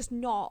just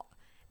not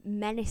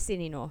menacing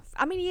enough.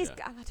 I mean, he is.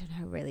 I don't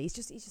know, really. He's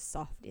just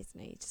soft, isn't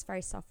he? He's just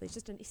very soft.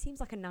 He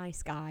seems like a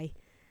nice guy.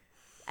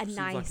 Seems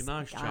like a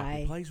nice chap.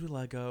 He plays with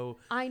Lego.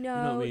 I know. You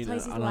know what I mean? He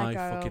plays with and Lego.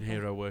 I fucking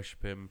hero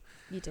worship him.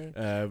 You do.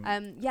 So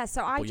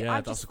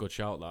that's a good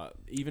shout. That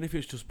even if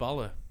it's just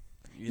Balor.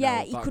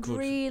 He could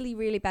really,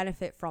 really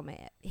benefit from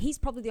it. He's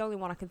probably the only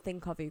one I can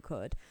think of who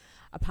could,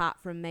 apart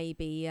from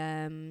maybe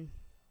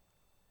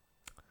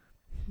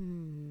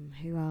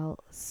who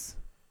else?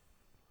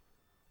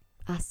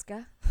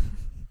 Asuka.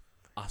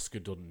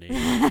 Asuka doesn't need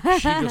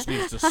it. She just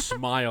needs to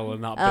smile,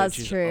 and that bitch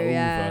is true, over.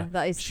 Yeah,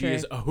 that is she true. She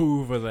is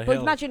over the hill.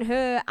 But imagine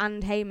her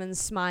and Heyman's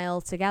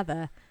smile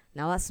together.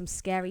 Now that's some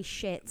scary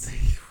shit.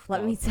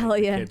 Let me tell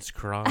you. Kids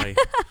cry.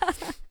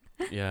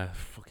 Yeah,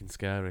 fucking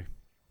scary.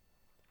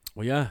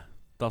 Well, yeah,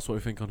 that's what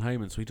we think on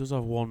Heyman. So he does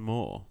have one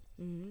more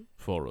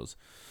for us.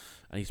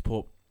 And he's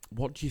put,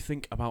 what do you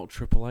think about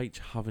Triple H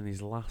having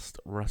his last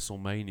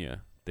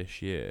WrestleMania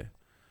this year?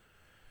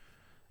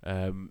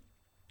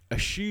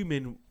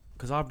 Assuming,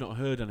 because I've not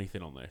heard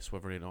anything on this,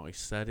 whether or not he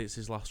said it's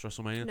his last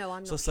WrestleMania. No,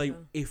 I'm so not say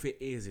sure. if it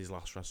is his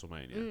last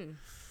WrestleMania.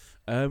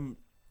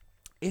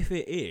 If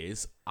it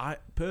is, I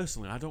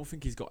don't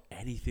think he's got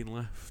anything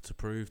left to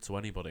prove to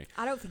anybody.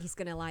 I don't think he's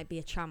going to be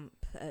a champ.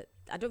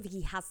 I don't think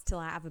he has to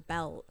have a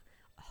belt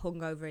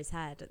hung over his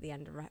head at the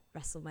end of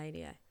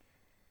WrestleMania.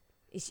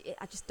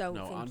 I just don't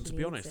think and he to be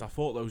needs honest, it. I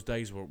thought those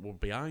days were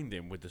behind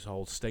him with this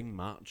whole Sting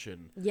match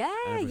and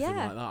everything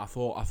like that. I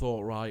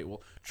thought, right,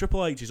 well,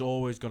 Triple H is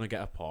always going to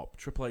get a pop.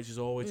 Triple H is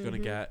always going to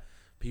get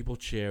people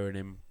cheering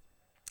him.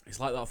 It's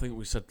like that thing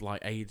we said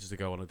like ages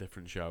ago on a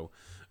different show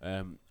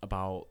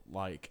about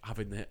like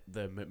having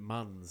the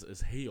McMahons as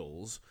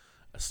heels,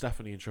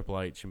 Stephanie and Triple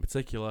H in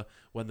particular,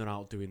 when they're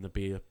out doing the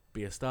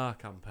Be a Star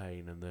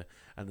campaign and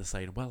they're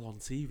saying, well, on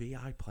TV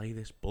I play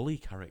this bully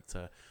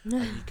character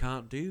and you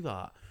can't do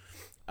that.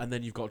 And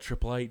then you've got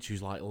Triple H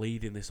who's like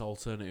leading this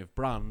alternative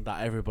brand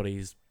that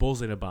everybody's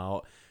buzzing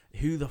about.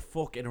 Who the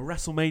fuck in a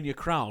WrestleMania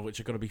crowd, which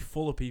are going to be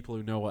full of people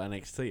who know what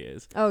NXT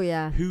is? Oh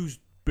yeah. Who's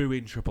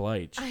booing Triple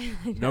H?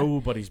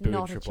 Nobody's booing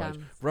Not Triple H.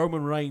 chance.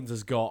 Roman Reigns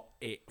has got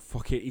it.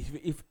 Fuck it.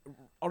 If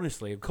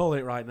honestly, I'm calling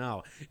it right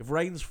now. If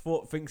Reigns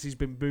thinks he's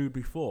been booed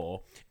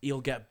before,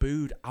 he'll get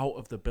booed out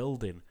of the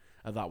building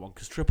at that one,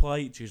 because Triple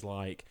H is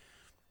like,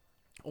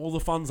 all the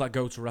fans that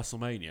go to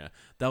WrestleMania,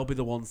 they'll be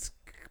the ones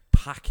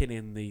packing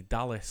in the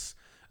Dallas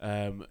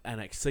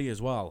NXT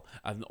as well,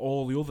 and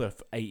all the other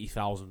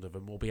 80,000 of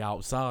them will be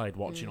outside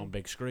watching on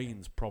big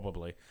screens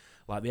probably.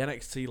 Like the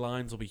NXT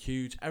lines will be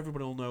huge.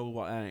 Everybody will know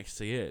what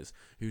NXT is,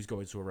 who's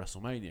going to a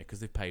WrestleMania, because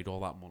they've paid all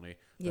that money.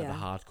 They're the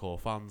hardcore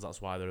fans.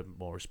 That's why they're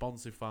more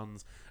responsive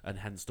fans, and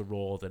hence the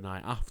Raw the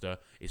night after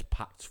is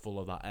packed full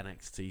of that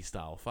NXT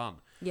style fan.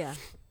 Yeah.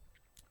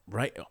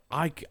 Right,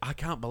 I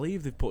can't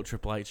believe they've put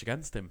Triple H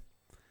against him.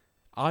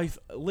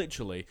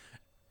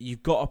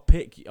 You've got to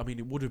pick. I mean,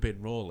 it would have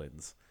been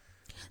Rollins.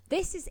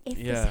 This is if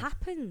this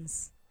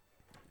happens.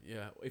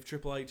 Yeah, if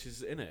Triple H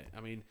is in it,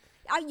 I mean,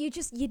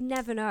 you'd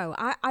never know.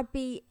 I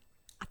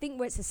think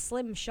where it's a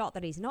slim shot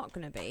that he's not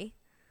going to be,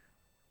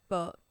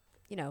 but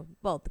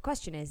the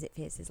question is if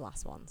it's his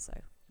last one. So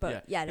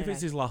But yeah, if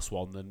it's his last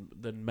one,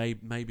 then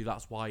maybe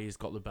that's why he's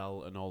got the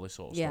belt and all this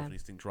sort of stuff. And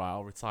he's thinking, right,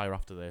 I'll retire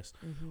after this,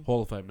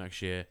 Hall of Fame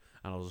next year,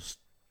 and I'll just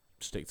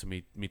stick to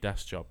me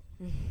desk job.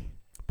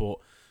 But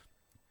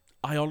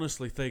I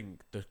honestly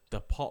think the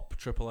pop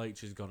Triple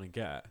H is gonna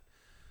get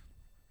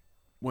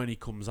when he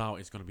comes out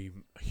is gonna be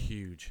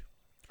huge.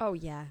 Oh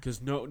yeah,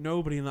 because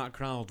nobody in that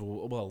crowd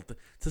will. Well,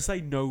 to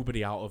say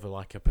nobody out of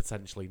a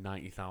potentially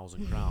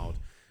 90,000 crowd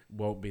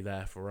won't be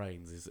there for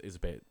Reigns is a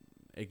bit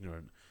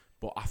ignorant.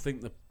 But I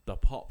think the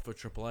pop for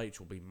Triple H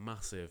will be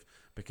massive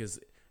because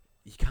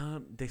you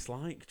can't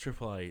dislike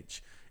Triple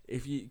H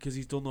because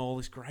he's done all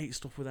this great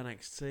stuff with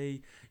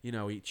NXT. You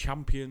know, he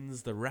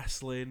champions the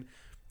wrestling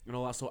and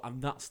all that stuff,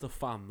 and that's the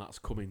fan that's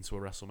coming to a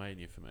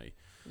WrestleMania for me.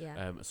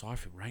 Yeah. So I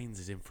think Reigns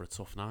is in for a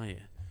tough night.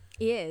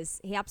 He is.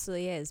 He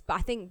absolutely is. But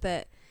I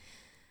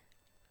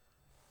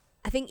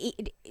think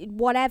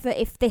whatever,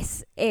 if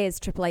this is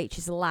Triple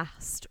H's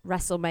last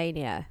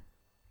WrestleMania,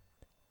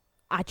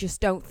 I just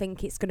don't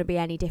think it's going to be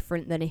any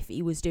different than if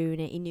he was doing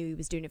it. He knew he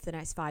was doing it for the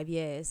next 5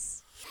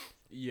 years.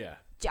 Yeah.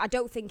 I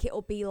don't think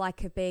it'll be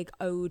like a big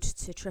ode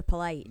to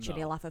Triple H No. and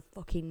he'll have a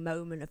fucking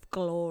moment of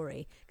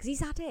glory. Because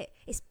he's had it.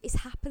 It's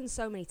happened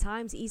so many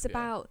times. He's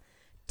about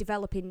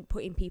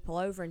putting people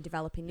over and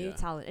developing new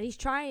talent. And he's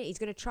going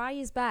to try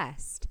his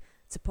best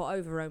to put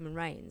over Roman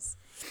Reigns.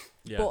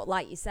 Yeah. But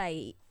like you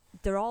say,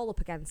 they're all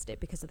up against it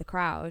because of the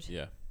crowd.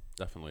 Yeah,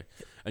 definitely.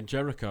 And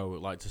Jericho,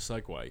 to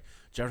segue,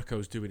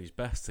 Jericho's doing his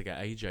best to get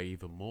AJ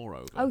even more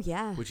over. Oh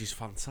yeah, which is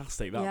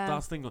fantastic.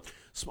 That's the thing.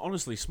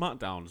 Honestly,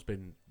 SmackDown's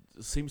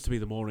seems to be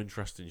the more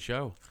interesting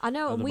show. I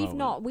know, and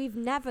we've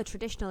never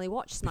traditionally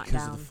watched SmackDown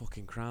because of the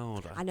fucking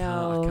crowd. I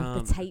know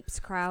the tapes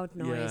crowd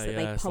noise that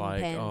they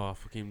pump in. Oh,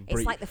 fucking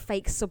it's like the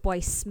fake Subway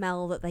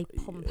smell that they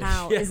pump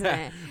out, isn't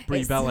it?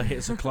 Brie Bella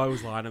hits a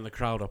clothesline and the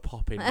crowd are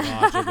popping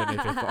larger than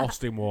if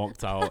Austin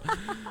walked out.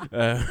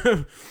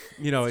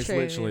 It's true,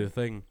 literally the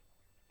thing.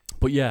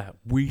 But yeah,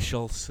 we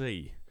shall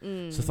see.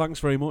 So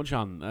thanks very much,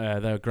 Anne.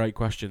 They're great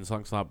questions.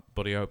 Thanks for that,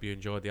 buddy. I hope you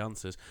enjoyed the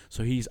answers.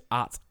 So he's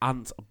at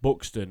Ant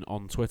Buxton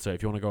on Twitter.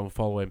 If you want to go and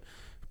follow him,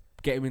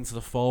 get him into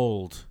the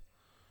fold.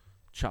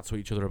 Chat to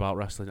each other about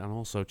wrestling and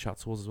also chat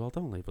to us as well.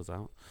 Don't leave us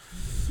out.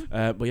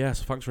 But yeah,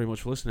 so thanks very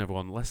much for listening,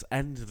 everyone. Let's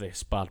end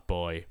this bad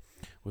boy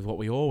with what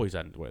we always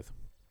end with.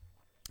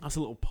 That's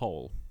a little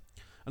poll.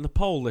 And the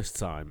poll this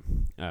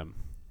time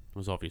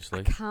was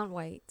obviously... I can't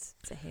wait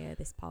to hear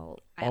this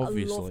poll. I love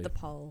the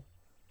poll.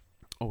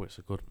 Oh, it's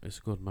a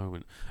good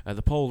moment.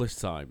 The poll this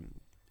time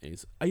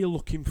is: are you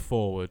looking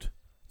forward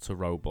to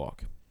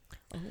Roadblock?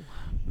 Oh.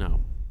 Now,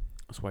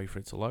 let's wait for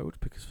it to load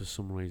because for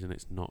some reason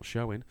it's not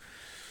showing.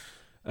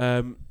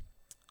 So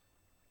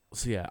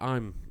yeah,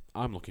 I'm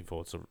looking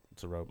forward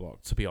to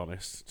Roadblock, to be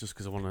honest, just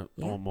because I want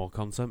more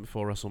content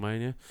before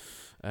WrestleMania.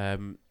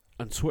 And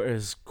Twitter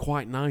has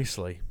quite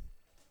nicely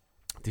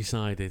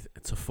decided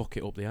to fuck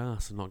it up the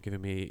arse and not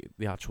giving me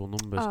the actual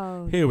numbers.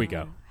 Oh, here we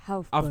go.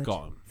 How I've good.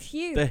 got them.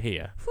 Phew. They're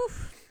here. Whew.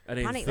 And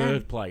in Panic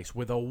third then. place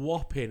with a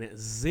whopping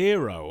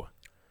 0%.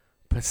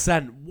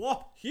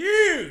 What?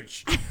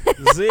 Huge!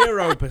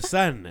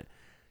 0%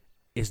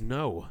 is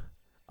no.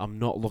 I'm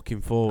not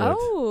looking forward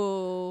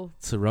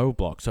to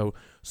Roadblock.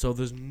 So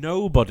there's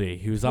nobody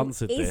who's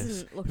answered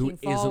this who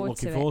isn't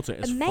looking forward to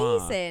it.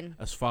 Amazing.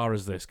 As far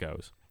as this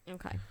goes.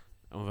 Okay.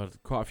 And we've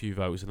had quite a few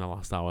votes in the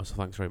last hour, so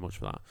thanks very much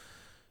for that.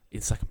 In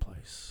second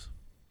place,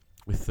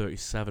 with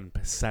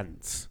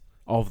 37%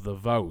 of the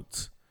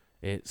vote,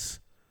 it's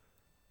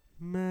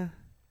meh.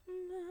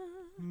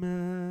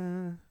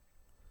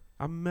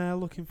 I'm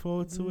looking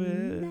forward to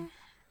it.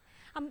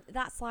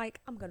 That's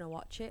like, I'm gonna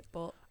watch it,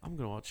 but I'm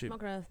gonna watch it.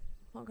 I'm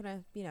not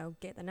gonna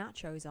get the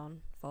nachos on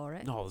for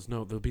it. No,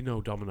 there'll be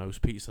no Domino's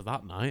pizza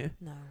that night.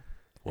 No.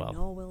 Well, and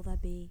nor will there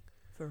be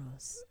for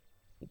us.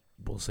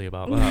 We'll see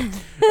about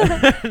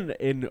that.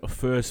 In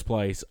first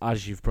place,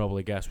 as you've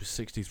probably guessed, with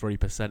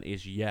 63%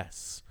 is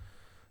yes.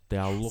 They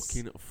are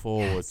looking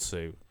forward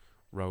to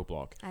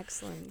Roadblock.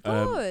 Excellent.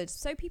 Good.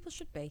 So people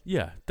should be.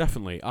 Yeah,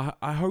 definitely.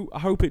 I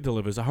hope it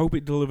delivers. I hope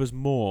it delivers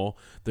more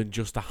than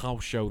just a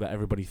house show that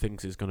everybody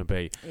thinks it's going to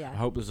be. Yeah. I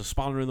hope there's a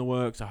spanner in the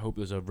works. I hope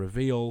there's a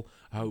reveal.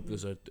 I hope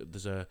there's a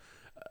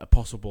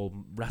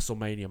possible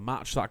WrestleMania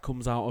match that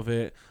comes out of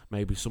it.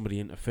 Maybe somebody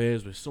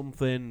interferes with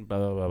something. Blah,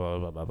 blah, blah,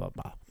 blah, blah, blah,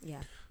 blah.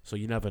 Yeah. So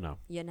you never know.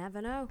 You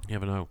never know. You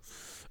never know.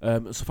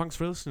 So thanks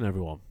for listening,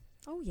 everyone.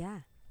 Oh, yeah.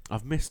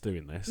 I've missed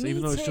doing this, Me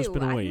even though it's just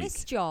been a week. I've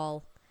missed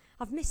y'all.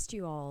 I've missed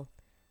you all.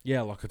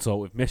 Yeah, like I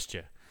told, we've missed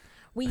you.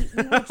 We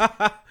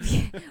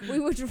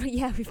would,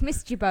 yeah, we've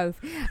missed you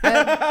both.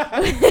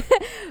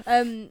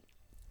 No,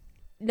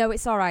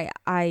 it's all right.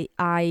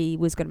 I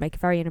was going to make a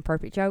very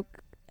inappropriate joke,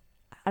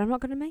 and I'm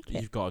not going to make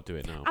it. You've got to do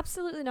it now.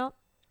 Absolutely not.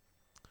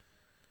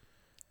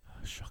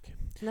 Shocking.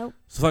 Nope.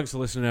 So thanks for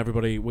listening,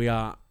 everybody. We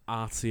are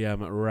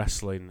RTM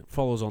Wrestling.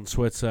 Follow us on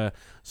Twitter.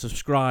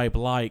 Subscribe,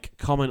 like,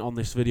 comment on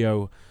this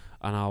video,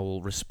 and I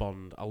will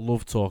respond. I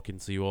love talking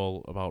to you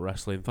all about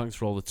wrestling. Thanks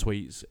for all the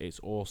tweets. It's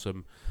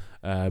awesome.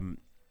 And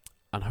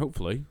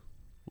hopefully,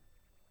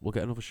 we'll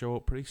get another show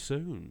up pretty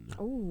soon.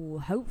 Oh,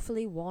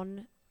 hopefully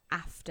one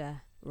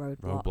after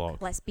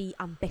Roadblock. Let's be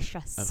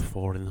ambitious. At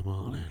 4 a.m.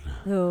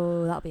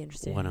 Oh, that'll be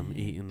interesting. When I'm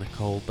eating the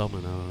cold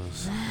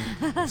Dominoes,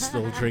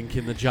 still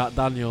drinking the Jack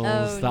Daniels.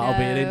 Oh, That'll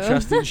be an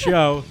interesting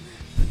show.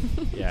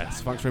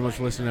 Yes, thanks very much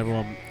for listening,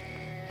 everyone.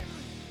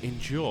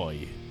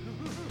 Enjoy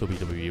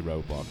WWE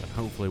Roadblock, and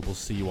hopefully we'll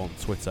see you on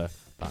Twitter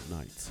that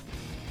night.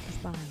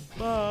 Bye.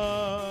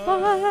 Bye.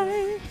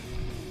 Bye.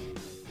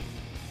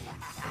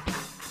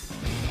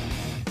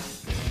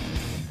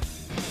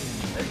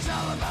 It's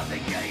all about the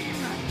game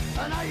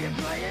and how you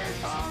play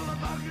it.